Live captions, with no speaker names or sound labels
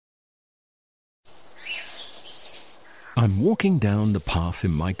I'm walking down the path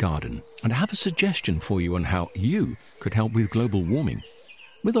in my garden and I have a suggestion for you on how you could help with global warming.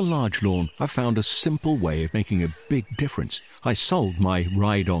 With a large lawn, I found a simple way of making a big difference. I sold my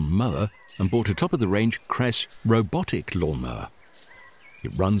ride-on mower and bought a top-of-the-range Cress robotic lawnmower.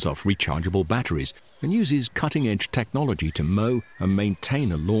 It runs off rechargeable batteries and uses cutting-edge technology to mow and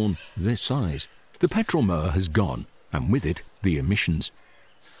maintain a lawn this size. The petrol mower has gone, and with it, the emissions.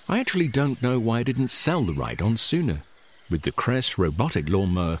 I actually don't know why I didn't sell the ride-on sooner. With the Cress robotic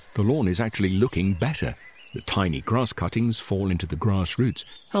lawnmower, the lawn is actually looking better. The tiny grass cuttings fall into the grass roots,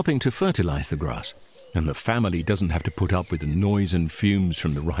 helping to fertilize the grass. And the family doesn't have to put up with the noise and fumes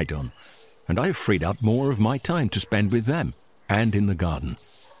from the ride-on. And I've freed up more of my time to spend with them and in the garden.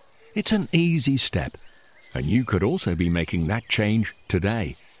 It's an easy step, and you could also be making that change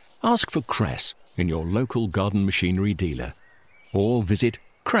today. Ask for Cress in your local garden machinery dealer, or visit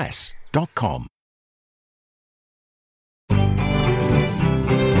cress.com.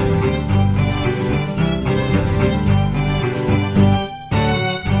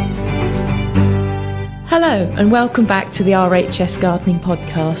 Hello and welcome back to the RHS Gardening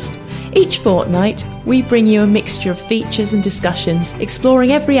Podcast. Each fortnight, we bring you a mixture of features and discussions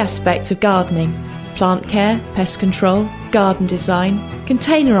exploring every aspect of gardening: plant care, pest control, garden design,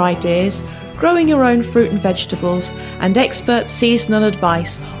 container ideas, growing your own fruit and vegetables, and expert seasonal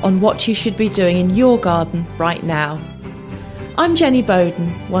advice on what you should be doing in your garden right now. I'm Jenny Bowden,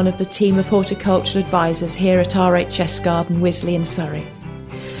 one of the team of horticultural advisors here at RHS Garden, Wisley in Surrey.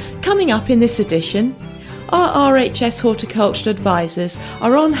 Coming up in this edition, our RHS horticultural advisors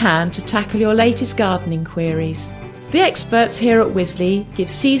are on hand to tackle your latest gardening queries. The experts here at Wisley give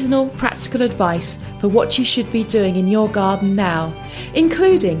seasonal, practical advice for what you should be doing in your garden now,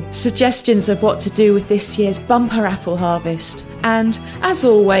 including suggestions of what to do with this year's bumper apple harvest. And, as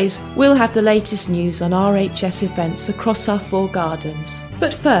always, we'll have the latest news on RHS events across our 4 gardens.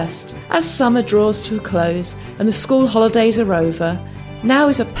 But first, as summer draws to a close and the school holidays are over, now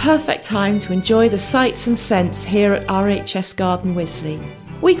is a perfect time to enjoy the sights and scents here at RHS Garden Wisley.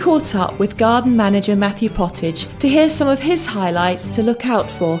 We caught up with garden manager Matthew Pottage to hear some of his highlights to look out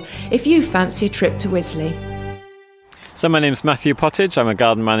for if you fancy a trip to Wisley. So my name's Matthew Pottage, I'm a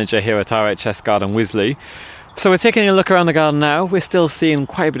garden manager here at RHS Garden Wisley. So we're taking a look around the garden now. We're still seeing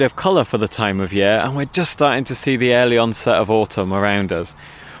quite a bit of colour for the time of year, and we're just starting to see the early onset of autumn around us.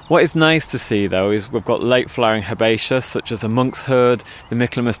 What is nice to see, though, is we've got late flowering herbaceous, such as the monkshood, the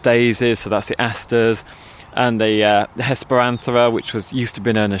Michaelmas daisies, so that's the asters, and the Hesperanthera, which used to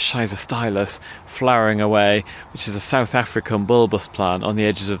be known as Shiza stylus, flowering away, which is a South African bulbous plant on the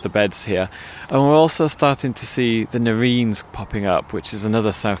edges of the beds here. And we're also starting to see the nerines popping up, which is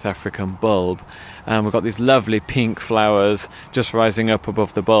another South African bulb. And we've got these lovely pink flowers just rising up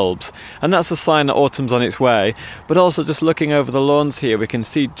above the bulbs. And that's a sign that autumn's on its way. But also just looking over the lawns here, we can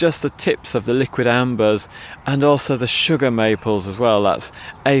see just the tips of the liquid ambers and also the sugar maples as well. That's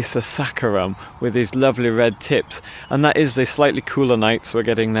Acer saccharum with these lovely red tips. And that is the slightly cooler nights we're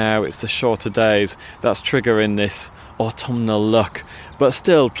getting now. It's the shorter days that's triggering this autumnal look. But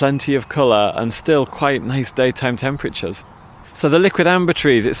still plenty of colour and still quite nice daytime temperatures. So the liquid amber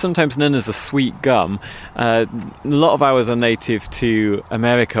trees, it's sometimes known as a sweet gum. A lot of ours are native to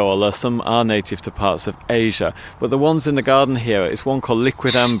America, although some are native to parts of Asia. But the ones in the garden here, it's one called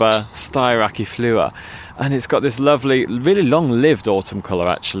liquid amber styraciflua. And it's got this lovely, really long-lived autumn colour,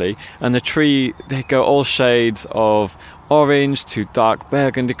 actually. And the tree, they go all shades of orange to dark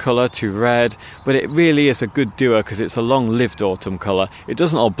burgundy colour to red, but it really is a good doer because it's a long-lived autumn colour. It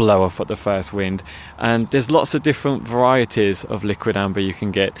doesn't all blow off at the first wind, and there's lots of different varieties of liquid amber you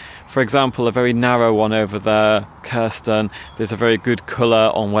can get. For example, a very narrow one over there, Kirsten. There's a very good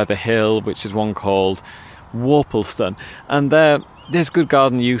colour on Weather Hill, which is one called Warpleston, and there's good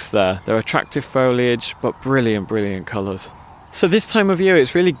garden use there. They're attractive foliage, but brilliant colours. So this time of year,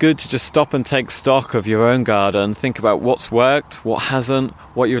 it's really good to just stop and take stock of your own garden, think about what's worked, what hasn't,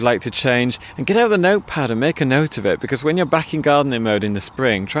 what you'd like to change, and get out the notepad and make a note of it, because when you're back in gardening mode in the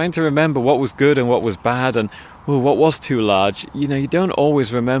spring, trying to remember what was good and what was bad and what was too large, you don't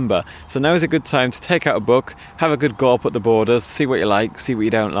always remember. So now is a good time to take out a book, have a good gawp at the borders, see what you like, see what you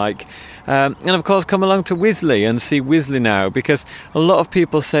don't like. And of course come along to Wisley and see Wisley now, because a lot of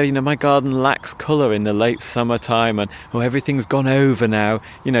people say, my garden lacks colour in the late summertime and everything's gone over now.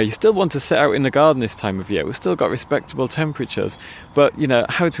 You still want to sit out in the garden this time of year. We've still got respectable temperatures, but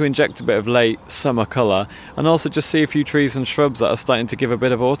how to inject a bit of late summer colour, and also just see a few trees and shrubs that are starting to give a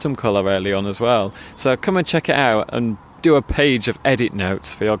bit of autumn colour early on as well. So come and check it out and do a page of edit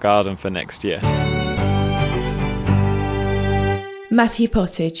notes for your garden for next year. Matthew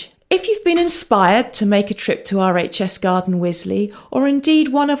Pottage. If you've you've been inspired to make a trip to RHS Garden Wisley, or indeed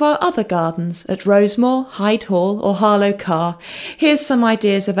one of our other gardens at Rosemore, Hyde Hall or Harlow Carr, here's some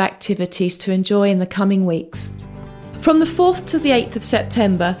ideas of activities to enjoy in the coming weeks. From the 4th to the 8th of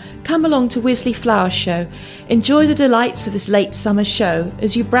September, come along to Wisley Flower Show. Enjoy the delights of this late summer show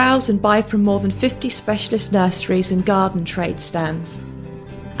as you browse and buy from more than 50 specialist nurseries and garden trade stands.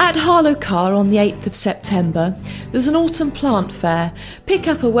 At Harlow Carr on the 8th of September, there's an autumn plant fair. Pick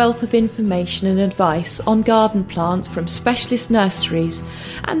up a wealth of information and advice on garden plants from specialist nurseries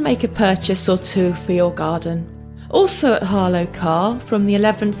and make a purchase or two for your garden. Also at Harlow Carr, from the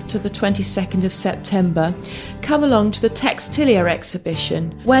 11th to the 22nd of September, come along to the Textilia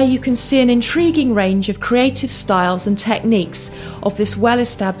exhibition, where you can see an intriguing range of creative styles and techniques of this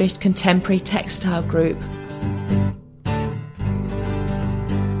well-established contemporary textile group.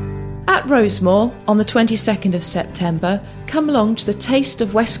 At Rosemore, on the 22nd of September, come along to the Taste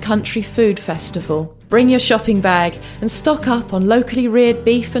of West Country Food Festival. Bring your shopping bag and stock up on locally reared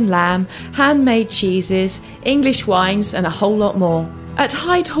beef and lamb, handmade cheeses, English wines and a whole lot more. At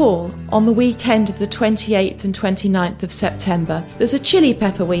Hyde Hall, on the weekend of the 28th and 29th of September, there's a chili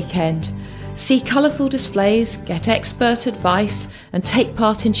pepper weekend. See colourful displays, get expert advice and take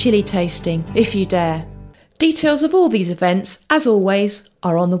part in chili tasting, if you dare. Details of all these events, as always,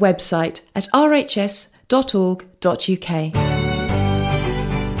 are on the website at rhs.org.uk.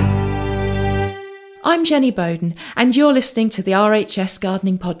 I'm Jenny Bowden, and you're listening to the RHS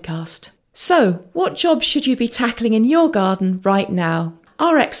Gardening Podcast. So, what jobs should you be tackling in your garden right now?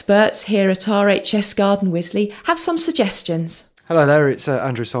 Our experts here at RHS Garden Wisley have some suggestions. Hello there, it's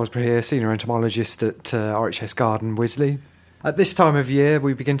Andrew Salisbury here, Senior Entomologist at RHS Garden Wisley. At this time of year,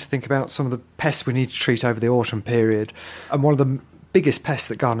 we begin to think about some of the pests we need to treat over the autumn period. And one of the biggest pests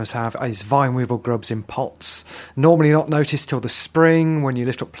that gardeners have is vine weevil grubs in pots. Normally not noticed till the spring. When you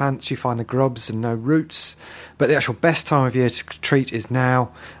lift up plants, you find the grubs and no roots. But the actual best time of year to treat is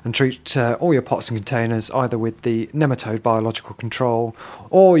now, and treat all your pots and containers either with the nematode biological control,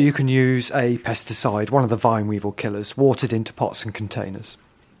 or you can use a pesticide, one of the vine weevil killers, watered into pots and containers.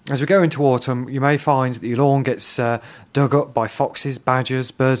 As we go into autumn, you may find that your lawn gets dug up by foxes,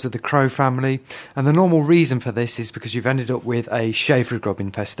 badgers, birds of the crow family, and the normal reason for this is because you've ended up with a chafer grub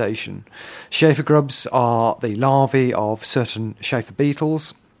infestation. Chafer grubs are the larvae of certain chafer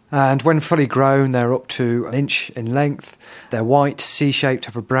beetles, and when fully grown they're up to an inch in length. They're white, C-shaped,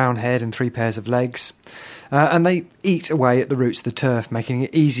 have a brown head and 3 pairs of legs, and they eat away at the roots of the turf, making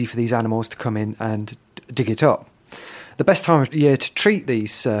it easy for these animals to come in and dig it up. The best time of year to treat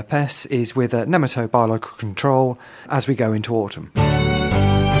these pests is with a nematode biological control as we go into autumn.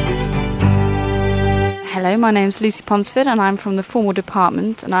 Hello, my name's Lucy Ponsford and I'm from the Formal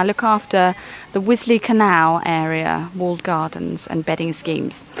Department, and I look after the Wisley Canal area, walled gardens and bedding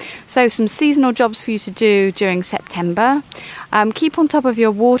schemes. So some seasonal jobs for you to do during September. Keep on top of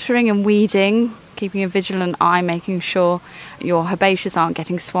your watering and weeding, keeping a vigilant eye, making sure your herbaceous aren't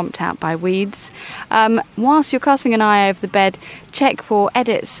getting swamped out by weeds. Whilst you're casting an eye over the bed, check for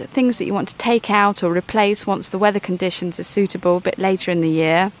edits, things that you want to take out or replace once the weather conditions are suitable a bit later in the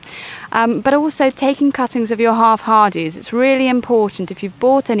year. But also taking cuttings of your half-hardies. It's really important. If you've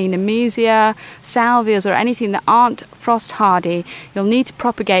bought any Nemesia, salvias or anything that aren't frost-hardy, you'll need to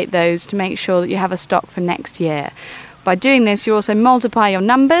propagate those to make sure that you have a stock for next year. By doing this, you also multiply your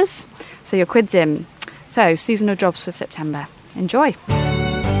numbers, so your quid's in. So, seasonal jobs for September. Enjoy.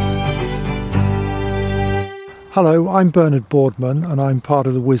 Hello, I'm Bernard Boardman and I'm part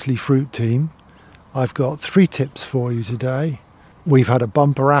of the Wisley Fruit team. I've got 3 tips for you today. We've had a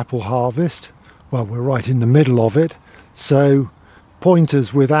bumper apple harvest. Well, we're right in the middle of it. So,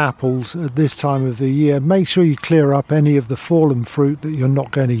 pointers with apples at this time of the year, make sure you clear up any of the fallen fruit that you're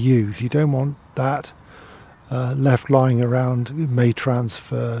not going to use. You don't want that left lying around. It may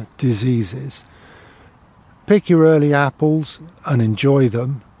transfer diseases. Pick your early apples and enjoy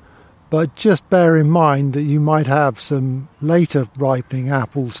them, but just bear in mind that you might have some later ripening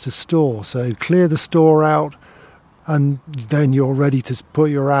apples to store, so clear the store out and then you're ready to put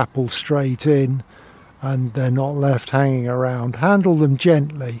your apples straight in and they're not left hanging around. Handle them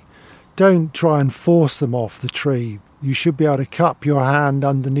gently. Don't try and force them off the tree. You should be able to cup your hand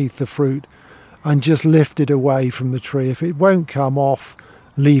underneath the fruit and just lift it away from the tree. If it won't come off,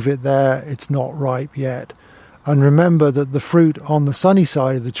 leave it there. It's not ripe yet. And remember that the fruit on the sunny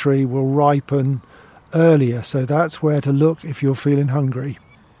side of the tree will ripen earlier, so that's where to look if you're feeling hungry.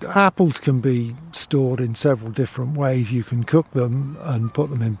 Apples can be stored in several different ways. You can cook them and put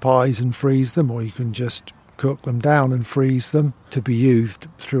them in pies and freeze them, or you can just cook them down and freeze them to be used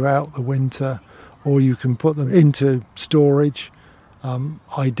throughout the winter, or you can put them into storage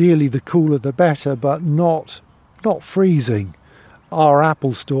Ideally, the cooler the better, but not freezing. Our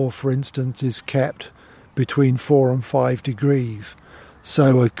apple store, for instance, is kept between 4 and 5 degrees.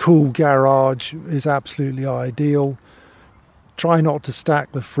 So a cool garage is absolutely ideal. Try not to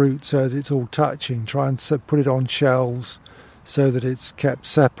stack the fruit so that it's all touching. Try and put it on shelves so that it's kept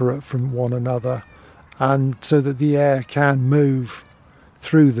separate from one another, and so that the air can move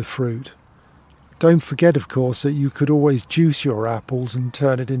through the fruit. Don't forget, of course, that you could always juice your apples and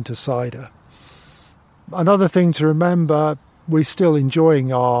turn it into cider. Another thing to remember, we're still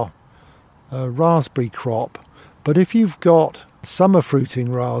enjoying our raspberry crop, but if you've got summer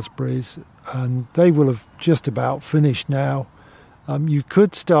fruiting raspberries, and they will have just about finished now, you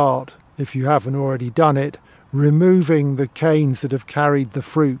could start, if you haven't already done it, removing the canes that have carried the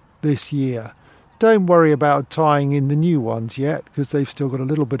fruit this year. Don't worry about tying in the new ones yet, because they've still got a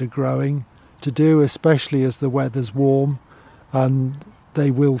little bit of growing to do, especially as the weather's warm, and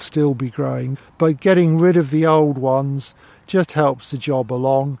they will still be growing. But getting rid of the old ones just helps the job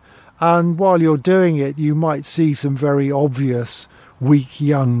along. And while you're doing it, you might see some very obvious weak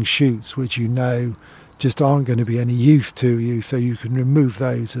young shoots, which you know just aren't going to be any use to you, so you can remove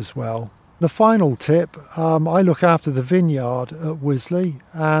those as well. The final tip, I look after the vineyard at Wisley,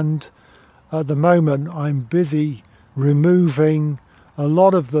 and at the moment I'm busy removing a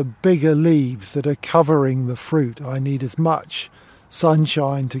lot of the bigger leaves that are covering the fruit. I need as much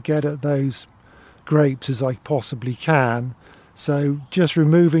sunshine to get at those grapes as I possibly can. So just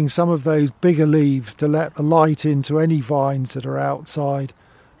removing some of those bigger leaves to let the light into any vines that are outside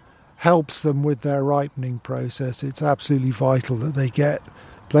helps them with their ripening process. It's absolutely vital that they get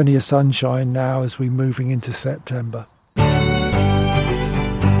plenty of sunshine now as we're moving into September.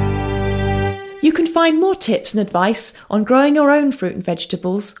 You can find more tips and advice on growing your own fruit and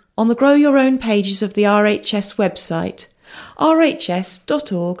vegetables on the Grow Your Own pages of the RHS website,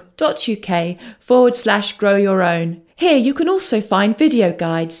 rhs.org.uk/grow your own. Here you can also find video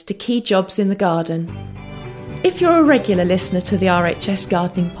guides to key jobs in the garden. If you're a regular listener to the RHS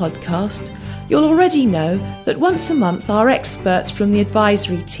Gardening Podcast, you'll already know that once a month our experts from the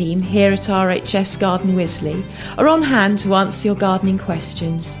advisory team here at RHS Garden Wisley are on hand to answer your gardening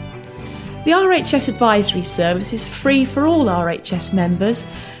questions. The RHS Advisory Service is free for all RHS members,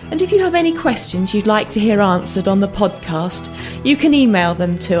 and if you have any questions you'd like to hear answered on the podcast, you can email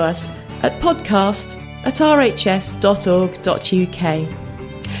them to us at podcast@rhs.org.uk.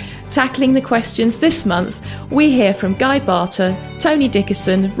 Tackling the questions this month, we hear from Guy Barter, Tony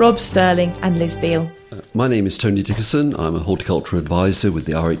Dickerson, Rob Sterling and Liz Beale. My name is Tony Dickerson. I'm a horticultural advisor with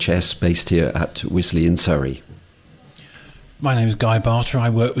the RHS based here at Wisley in Surrey. My name is Guy Barter. I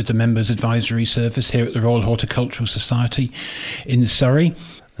work with the Members Advisory Service here at the Royal Horticultural Society in Surrey.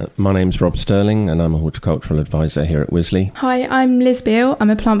 My name's Rob Sterling and I'm a horticultural advisor here at Wisley. Hi, I'm Liz Beale.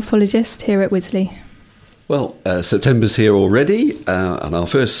 I'm a plant pathologist here at Wisley. Well, September's here already, and our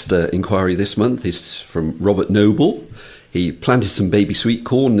first inquiry this month is from Robert Noble. He planted some baby sweet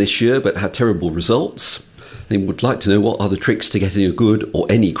corn this year but had terrible results. He would like to know what are the tricks to getting a good or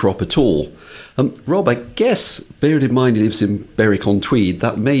any crop at all. Rob, I guess, bearing in mind he lives in Berwick-on-Tweed,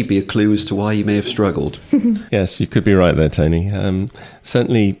 that may be a clue as to why he may have struggled. Yes, you could be right there, Tony.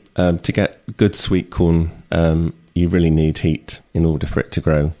 Certainly, to get good sweet corn, you really need heat in order for it to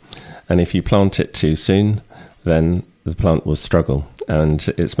grow. And if you plant it too soon, then the plant will struggle, and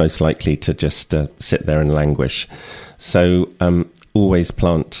it's most likely to just sit there and languish. So always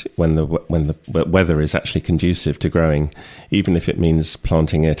plant when the weather is actually conducive to growing, even if it means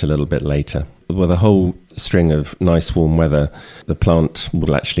planting it a little bit later. With a whole string of nice warm weather, the plant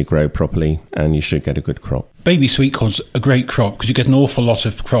will actually grow properly and you should get a good crop. Baby sweet corn's a great crop because you get an awful lot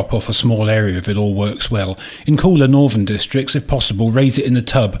of crop off a small area if it all works well. In cooler northern districts, if possible, raise it in a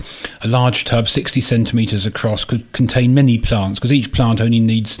tub. A large tub, 60 centimetres across, could contain many plants because each plant only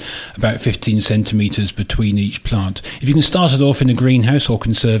needs about 15 centimetres between each plant. If you can start it off in a greenhouse or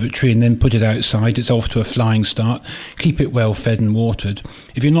conservatory and then put it outside, it's off to a flying start. Keep it well fed and watered.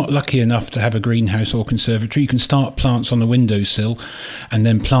 If you're not lucky enough to have a greenhouse or conservatory, you can start plants on the windowsill and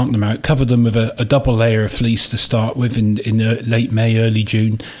then plant them out. Cover them with a double layer of fleece to start with in late May, early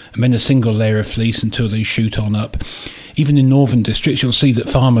June, and then a single layer of fleece until they shoot on up. Even in northern districts, you'll see that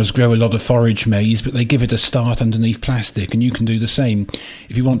farmers grow a lot of forage maize, but they give it a start underneath plastic, and you can do the same.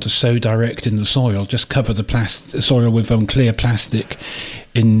 If you want to sow direct in the soil, just cover the soil with clear plastic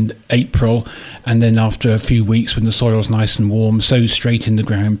in April, and then after a few weeks when the soil's nice and warm, sow straight in the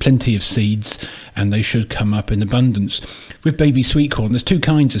ground, plenty of seeds, and they should come up in abundance. With baby sweet corn, there's two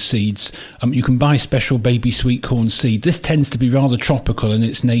kinds of seeds. You can buy special baby sweet corn seed. This tends to be rather tropical in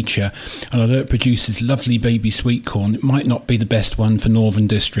its nature, and although it produces lovely baby sweet corn, it might not be the best one for northern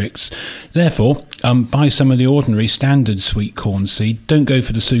districts. Therefore, buy some of the ordinary standard sweet corn seed. Don't go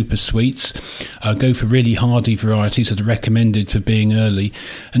for the super sweets. Go for really hardy varieties that are recommended for being early.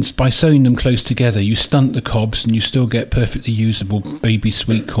 And by sowing them close together, you stunt the cobs and you still get perfectly usable baby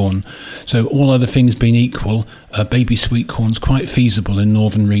sweet corn. So all other things being equal, baby sweet corn's quite feasible in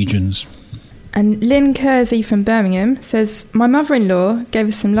northern regions. And Lynn Kersey from Birmingham says, my mother-in-law gave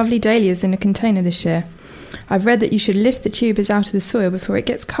us some lovely dahlias in a container this year. I've read that you should lift the tubers out of the soil before it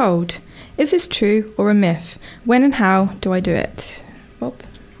gets cold. Is this true or a myth? When and how do I do it? Bob?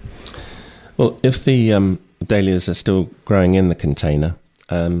 Well, if the dahlias are still growing in the container,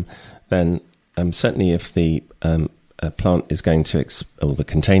 then certainly if the plant is going to, or the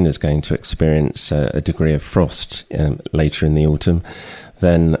container is going to experience a degree of frost later in the autumn,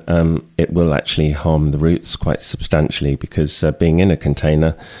 then it will actually harm the roots quite substantially, because being in a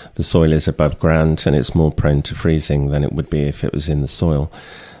container, the soil is above ground and it's more prone to freezing than it would be if it was in the soil.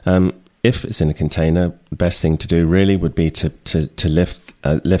 If it's in a container, the best thing to do really would be to lift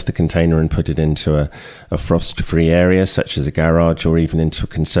the container and put it into a frost-free area, such as a garage, or even into a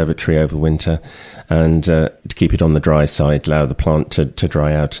conservatory over winter, and to keep it on the dry side, allow the plant to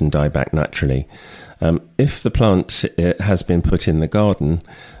dry out and die back naturally. If the plant has been put in the garden,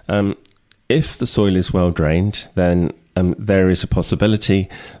 if the soil is well drained, then there is a possibility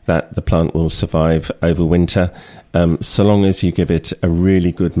that the plant will survive over winter, so long as you give it a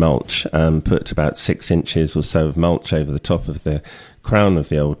really good mulch. Put about 6 inches or so of mulch over the top of the crown of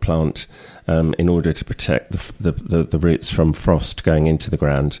the old plant in order to protect the roots from frost going into the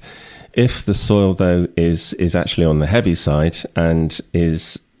ground. If the soil, though, is actually on the heavy side and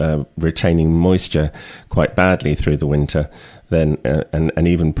is retaining moisture quite badly through the winter, then and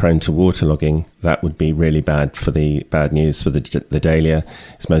even prone to waterlogging, that would be really bad news for the dahlia.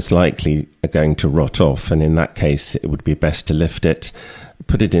 It's most likely going to rot off, and in that case it would be best to lift it,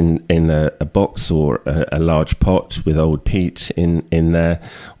 put it in a box or a large pot with old peat in there,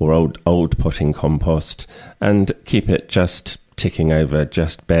 or old potting compost, and keep it just ticking over,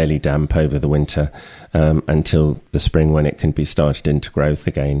 just barely damp over the winter until the spring, when it can be started into growth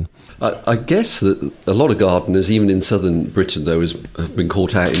again. I guess that a lot of gardeners, even in southern Britain, though, have been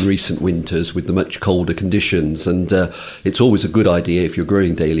caught out in recent winters with the much colder conditions, and it's always a good idea, if you're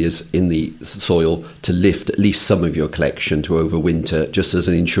growing dahlias in the soil, to lift at least some of your collection to overwinter, just as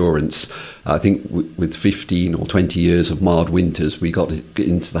an insurance. I think with 15 or 20 years of mild winters, we got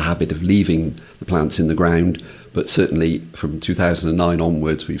into the habit of leaving the plants in the ground, but certainly from 2009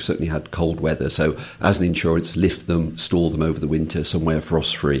 onwards, we've certainly had cold weather. So as an insurance, lift them, store them over the winter somewhere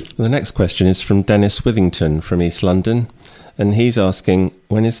frost-free. The next question is from Dennis Withington from East London, and he's asking,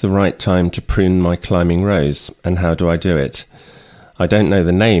 when is the right time to prune my climbing rose, and how do I do it? I don't know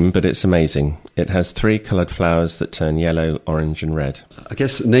the name, but it's amazing. It has 3 coloured flowers that turn yellow, orange and red. I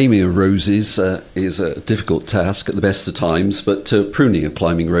guess naming of roses is a difficult task at the best of times, but pruning of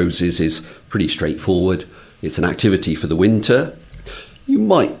climbing roses is pretty straightforward. It's an activity for the winter. You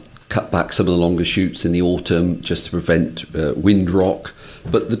might cut back some of the longer shoots in the autumn just to prevent wind rock,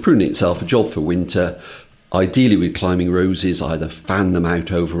 but the pruning itself, a job for winter. Ideally with climbing roses, either fan them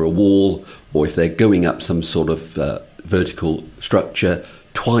out over a wall, or if they're going up some sort of vertical structure,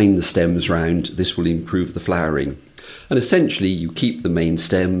 twine the stems round. This will improve the flowering. And essentially you keep the main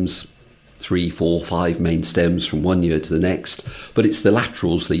stems, 3, 4, 5 main stems from one year to the next, but it's the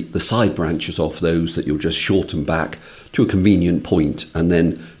laterals, the side branches off those, that you'll just shorten back to a convenient point, and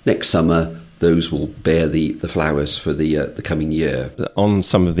then next summer those will bear the flowers for the coming year. On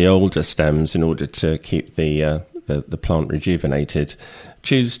some of the older stems, in order to keep the plant rejuvenated,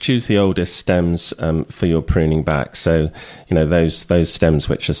 choose the oldest stems for your pruning back. So, those stems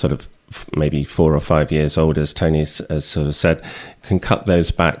which are sort of maybe 4 or 5 years old, as Tony has sort of said, can cut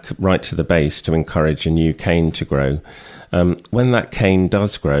those back right to the base to encourage a new cane to grow. When that cane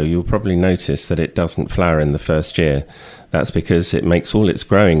does grow, you'll probably notice that it doesn't flower in the first year. That's because it makes all its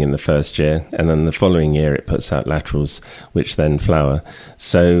growing in the first year, and then the following year it puts out laterals, which then flower.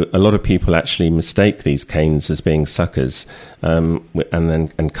 So a lot of people actually mistake these canes as being suckers,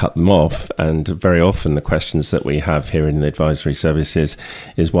 and cut them off. And very often the questions that we have here in the advisory services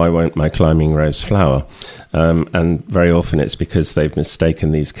is why won't my climbing rose flower? And very often it's because they've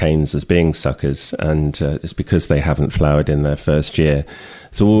mistaken these canes as being suckers, and it's because they haven't flowered in their first year.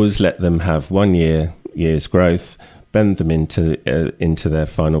 So always let them have 1 year's growth, bend them into their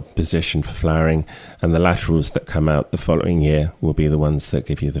final position for flowering, and the laterals that come out the following year will be the ones that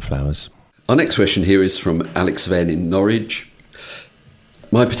give you the flowers. Our next question here is from Alex Venn in Norwich.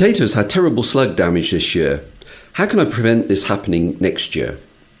 My potatoes had terrible slug damage this year. How can I prevent this happening next year?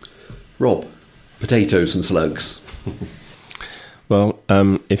 Rob, potatoes and slugs. Well,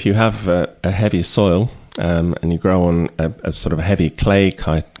 if you have a heavy soil and you grow on a sort of heavy clay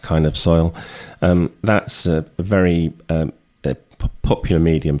kind of soil, that's a very popular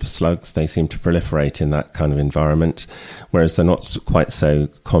medium for slugs. They seem to proliferate in that kind of environment, whereas they're not quite so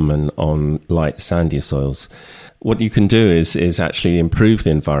common on light, sandy soils. What you can do is actually improve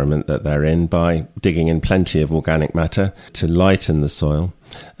the environment that they're in by digging in plenty of organic matter to lighten the soil,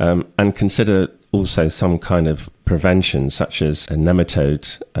 and consider also some kind of prevention, such as a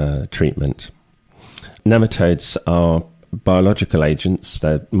nematode treatment. Nematodes are biological agents.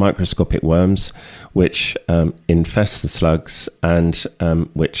 They're microscopic worms which infest the slugs and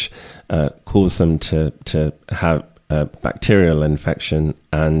which cause them to have bacterial infection,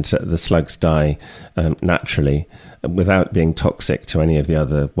 and the slugs die naturally without being toxic to any of the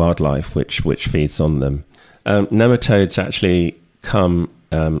other wildlife which feeds on them. Nematodes actually come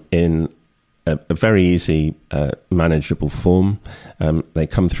in a very easy, manageable form. They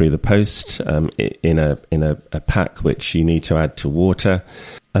come through the post in a pack which you need to add to water,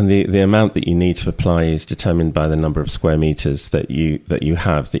 and the amount that you need to apply is determined by the number of square meters that you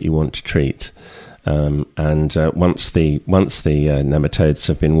want to treat. And once the nematodes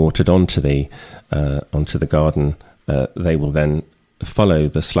have been watered onto the garden, they will then follow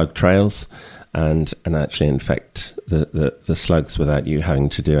the slug trails and actually infect the slugs without you having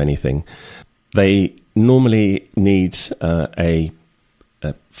to do anything. They normally need a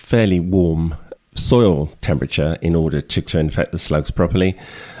fairly warm soil temperature in order to infect the slugs properly,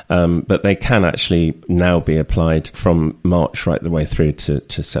 but they can actually now be applied from March right the way through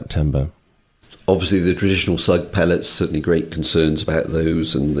to September. Obviously, the traditional slug pellets, certainly great concerns about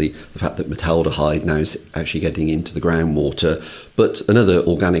those, and the fact that metaldehyde now is actually getting into the groundwater. But another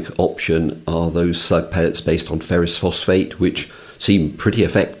organic option are those slug pellets based on ferrous phosphate, which seem pretty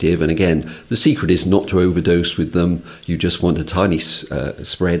effective. And again, the secret is not to overdose with them. You just want a tiny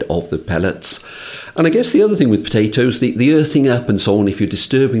spread of the pellets. And I guess the other thing with potatoes, the earthing up and so on, if you're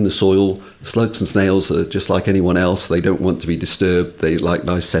disturbing the soil, slugs and snails are just like anyone else. They don't want to be disturbed. They like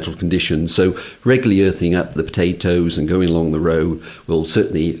nice settled conditions. So regularly earthing up the potatoes and going along the row will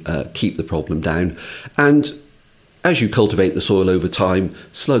certainly keep the problem down. And as you cultivate the soil over time,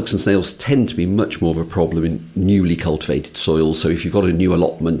 slugs and snails tend to be much more of a problem in newly cultivated soil. So if you've got a new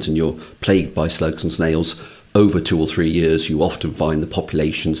allotment and you're plagued by slugs and snails, over 2 or 3 years, you often find the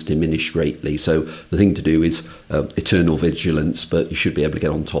populations diminish greatly. So the thing to do is eternal vigilance, but you should be able to get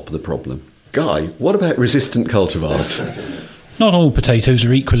on top of the problem. Guy, what about resistant cultivars? Not all potatoes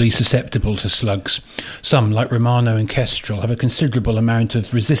are equally susceptible to slugs. Some, like Romano and Kestrel, have a considerable amount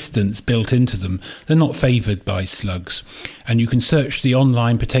of resistance built into them. They're not favoured by slugs. And you can search the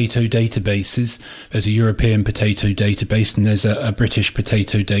online potato databases. There's a European potato database and there's a British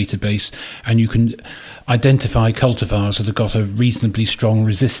potato database. And you can identify cultivars that have got a reasonably strong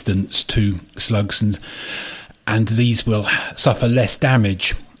resistance to slugs, and these will suffer less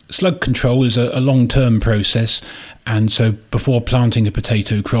damage. Slug control is a long-term process, and so before planting a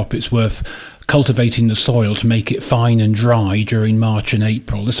potato crop, it's worth cultivating the soil to make it fine and dry during March and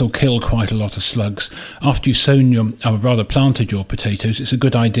April. This will kill quite a lot of slugs. After you've planted your potatoes, it's a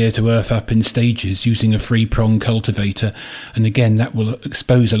good idea to earth up in stages using a free-prong cultivator. And again, that will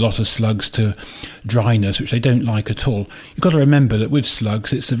expose a lot of slugs to dryness, which they don't like at all. You've got to remember that with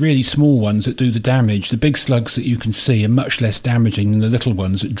slugs, it's the really small ones that do the damage. The big slugs that you can see are much less damaging than the little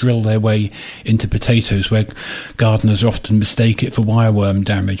ones that drill their way into potatoes, where gardeners often mistake it for wireworm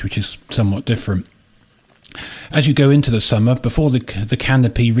damage, which is somewhat different. As you go into the summer, before the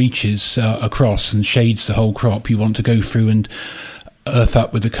canopy reaches across and shades the whole crop, you want to go through and earth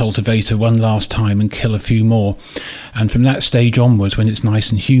up with the cultivator one last time and kill a few more. And from that stage onwards, when it's nice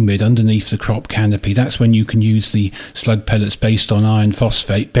and humid underneath the crop canopy, that's when you can use the slug pellets based on iron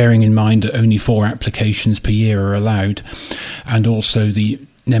phosphate, bearing in mind that only 4 applications per year are allowed, and also the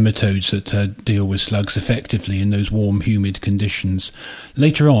nematodes that deal with slugs effectively in those warm, humid conditions.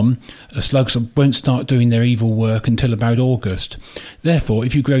 Later on, the slugs won't start doing their evil work until about August. Therefore,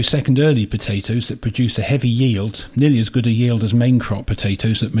 if you grow second early potatoes that produce a heavy yield, nearly as good a yield as main crop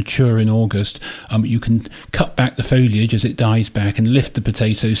potatoes that mature in August, you can cut back the foliage as it dies back and lift the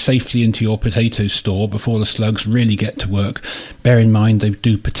potatoes safely into your potato store before the slugs really get to work. Bear in mind they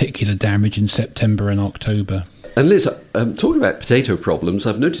do particular damage in September and October. And Liz, talking about potato problems,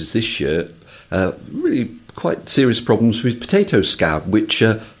 I've noticed this year really quite serious problems with potato scab, which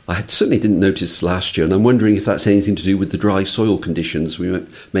I certainly didn't notice last year, and I'm wondering if that's anything to do with the dry soil conditions we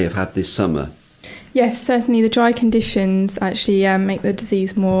may have had this summer. Yes, certainly the dry conditions actually make the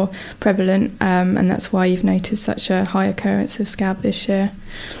disease more prevalent, and that's why you've noticed such a high occurrence of scab this year.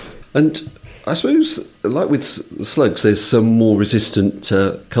 And I suppose, like with slugs, there's some more resistant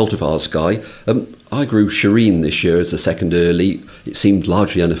cultivars, Guy. I grew Shireen this year as a second early. It seemed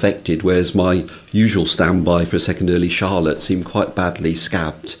largely unaffected, whereas my usual standby for a second early Charlotte seemed quite badly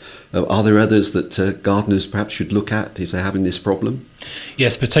scabbed. Are there others that gardeners perhaps should look at if they're having this problem?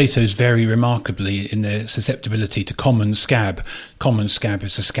 Yes, potatoes vary remarkably in their susceptibility to common scab. Common scab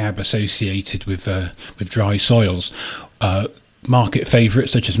is a scab associated with dry soils. Market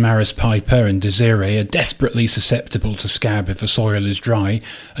favourites such as Maris Piper and Desiree are desperately susceptible to scab if the soil is dry,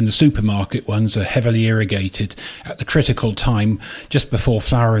 and the supermarket ones are heavily irrigated at the critical time just before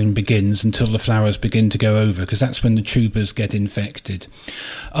flowering begins until the flowers begin to go over, because that's when the tubers get infected.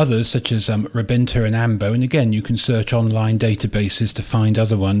 Others such as Rabinta and Ambo, and again you can search online databases to find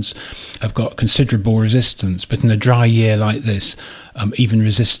other ones, have got considerable resistance, but in a dry year like this, even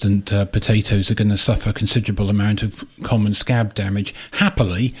resistant potatoes are going to suffer a considerable amount of common scab damage.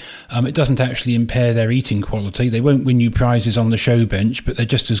 Happily, it doesn't actually impair their eating quality. They won't win you prizes on the show bench, but they're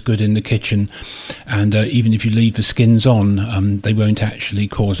just as good in the kitchen. And even if you leave the skins on, they won't actually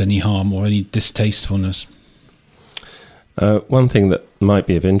cause any harm or any distastefulness. One thing that might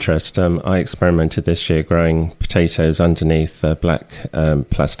be of interest, I experimented this year growing potatoes underneath black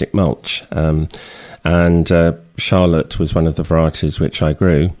plastic mulch, and Charlotte was one of the varieties which I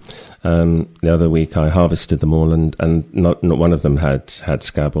grew. The other week I harvested them all, and not one of them had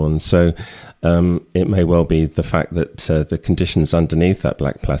scab on. So it may well be the fact that the conditions underneath that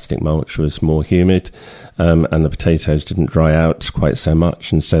black plastic mulch was more humid, and the potatoes didn't dry out quite so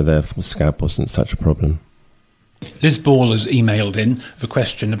much, and so therefore scab wasn't such a problem. Liz Ball has emailed in a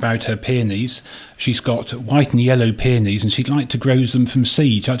question about her peonies. She's got white and yellow peonies and she'd like to grow them from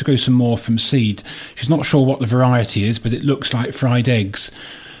seed. She'd like to grow some more from seed. She's not sure what the variety is, but it looks like fried eggs.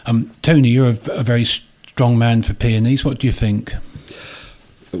 Tony, you're a very strong man for peonies. What do you think?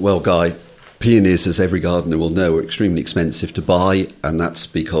 Well, Guy, peonies, as every gardener will know, are extremely expensive to buy, and that's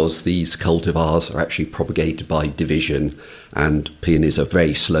because these cultivars are actually propagated by division, and peonies are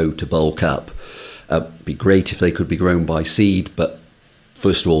very slow to bulk up. It'd be great if they could be grown by seed, but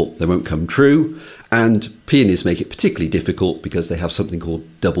first of all, they won't come true, and peonies make it particularly difficult because they have something called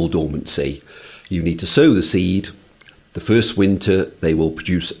double dormancy. You need to sow the seed. The first winter, they will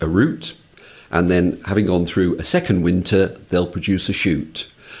produce a root, and then having gone through a second winter, they'll produce a shoot.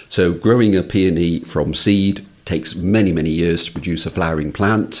 So growing a peony from seed takes many, many years to produce a flowering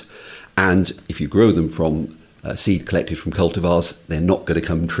plant, and if you grow them from seed collected from cultivars, they're not going to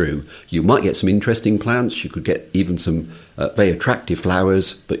come true. You might get some interesting plants, you could get even some very attractive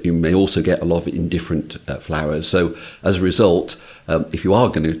flowers, but you may also get a lot of indifferent flowers. So as a result, if you are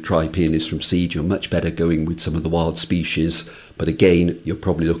going to try peonies from seed, you're much better going with some of the wild species, but again, you're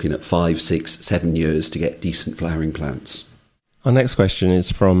probably looking at 5, 6, 7 years to get decent flowering plants. Our next question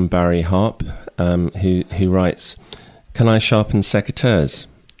is from Barry Harp, who writes, "Can I sharpen secateurs?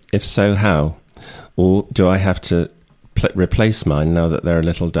 If so, how? Or do I have to replace mine now that they're a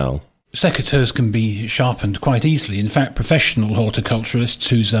little dull?" Secateurs can be sharpened quite easily. In fact, professional horticulturists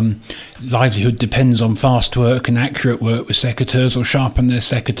whose livelihood depends on fast work and accurate work with secateurs will sharpen their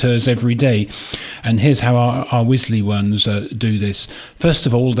secateurs every day. And here's how our Wisley ones do this. First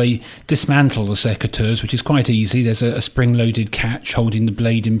of all, they dismantle the secateurs, which is quite easy. There's a spring-loaded catch holding the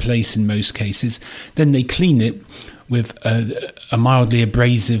blade in place in most cases. Then they clean it with a mildly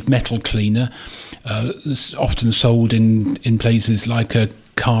abrasive metal cleaner, often sold in places like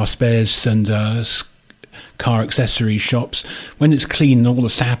car spares and car accessory shops. When it's clean and all the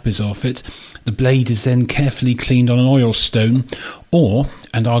sap is off it, the blade is then carefully cleaned on an oil stone, or,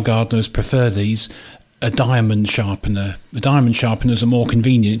 and our gardeners prefer these, a diamond sharpener. The diamond sharpeners are more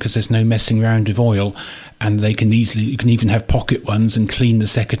convenient because there's no messing around with oil, and you can even have pocket ones and clean the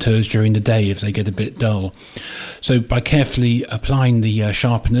secateurs during the day if they get a bit dull. So by carefully applying the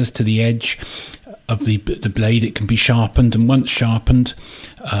sharpeners to the edge of the blade, it can be sharpened, and once sharpened,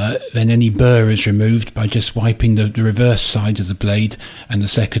 then any burr is removed by just wiping the reverse side of the blade, and the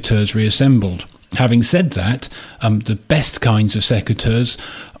secateurs reassembled. Having said that, the best kinds of secateurs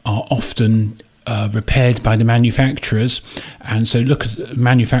are often repaired by the manufacturers, and so look at the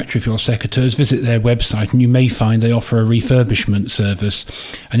manufacturer of your secateurs, visit their website, and you may find they offer a refurbishment service.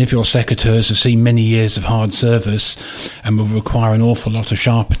 And if your secateurs have seen many years of hard service and will require an awful lot of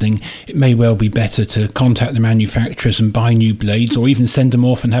sharpening, it may well be better to contact the manufacturers and buy new blades, or even send them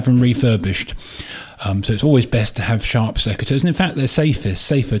off and have them refurbished. So it's always best to have sharp secateurs, and in fact they're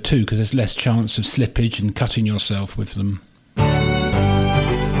safer too, because there's less chance of slippage and cutting yourself with them.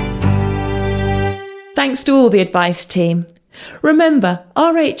 Thanks to all the advice team. Remember,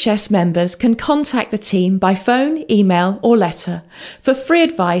 RHS members can contact the team by phone, email or letter for free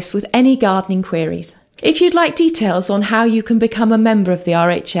advice with any gardening queries. If you'd like details on how you can become a member of the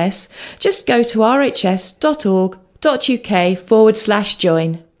RHS, just go to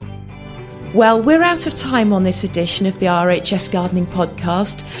rhs.org.uk/join. Well, we're out of time on this edition of the RHS Gardening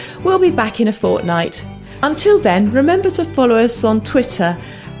Podcast. We'll be back in a fortnight. Until then, remember to follow us on Twitter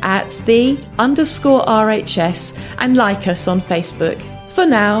at @the_RHS and like us on Facebook. For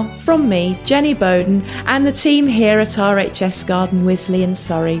now, from me, Jenny Bowden, and the team here at RHS Garden Wisley in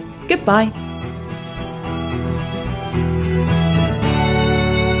Surrey, goodbye.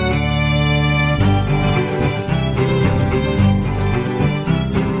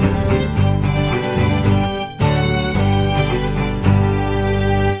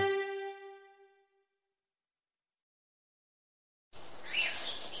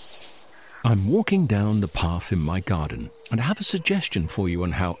 I'm walking down the path in my garden, and I have a suggestion for you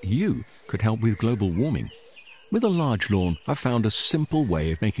on how you could help with global warming. With a large lawn, I found a simple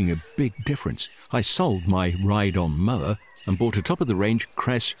way of making a big difference. I sold my ride-on mower and bought a top-of-the-range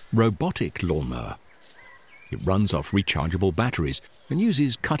Cress robotic lawnmower. It runs off rechargeable batteries and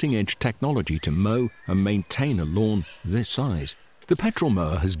uses cutting-edge technology to mow and maintain a lawn this size. The petrol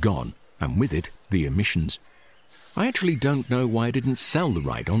mower has gone, and with it, the emissions. I actually don't know why I didn't sell the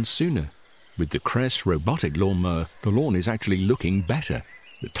ride-on sooner. With the Cress robotic lawnmower, the lawn is actually looking better.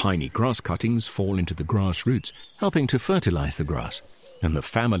 The tiny grass cuttings fall into the grass roots, helping to fertilize the grass. And the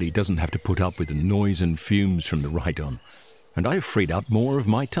family doesn't have to put up with the noise and fumes from the ride-on. And I've freed up more of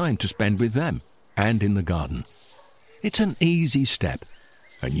my time to spend with them and in the garden. It's an easy step,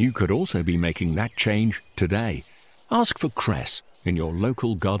 and you could also be making that change today. Ask for Cress in your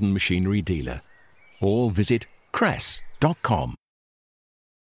local garden machinery dealer, or visit cress.com.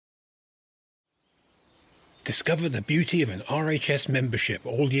 Discover the beauty of an RHS membership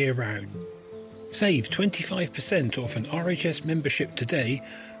all year round. Save 25% off an RHS membership today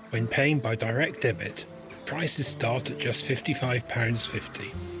when paying by direct debit. Prices start at just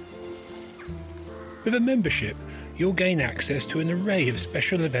 £55.50. With a membership, you'll gain access to an array of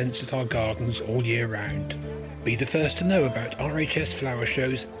special events at our gardens all year round. Be the first to know about RHS flower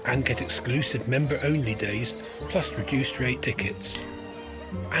shows and get exclusive member-only days, plus reduced rate tickets.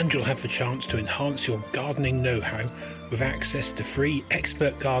 And you'll have the chance to enhance your gardening know-how with access to free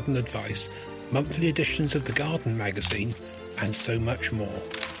expert garden advice, monthly editions of the Garden magazine, and so much more.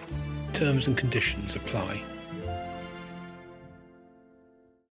 Terms and conditions apply.